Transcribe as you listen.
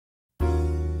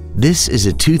This is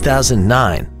a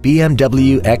 2009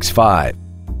 BMW X5.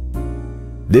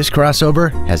 This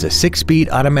crossover has a 6-speed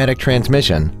automatic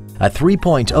transmission, a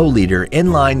 3.0-liter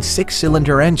inline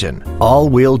 6-cylinder engine,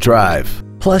 all-wheel drive.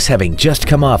 Plus, having just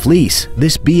come off lease,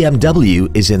 this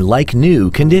BMW is in like-new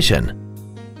condition.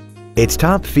 Its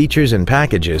top features and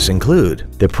packages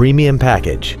include the Premium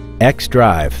Package,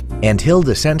 X-Drive, and Hill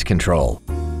Descent Control.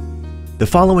 The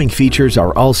following features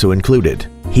are also included: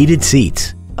 heated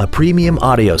seats, a premium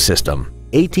audio system,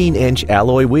 18-inch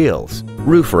alloy wheels,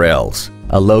 roof rails,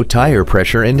 a low tire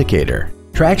pressure indicator,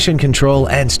 traction control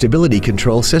and stability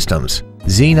control systems,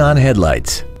 xenon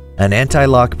headlights, an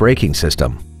anti-lock braking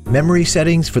system, memory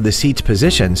settings for the seat's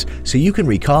positions so you can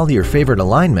recall your favorite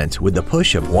alignment with the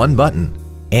push of one button.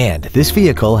 And this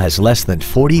vehicle has less than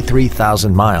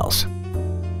 43,000 miles.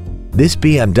 This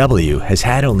BMW has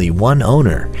had only one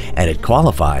owner and it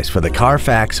qualifies for the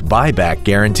Carfax buyback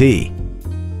guarantee.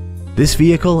 This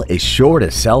vehicle is sure to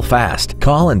sell fast.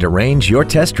 Call and arrange your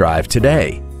test drive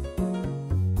today.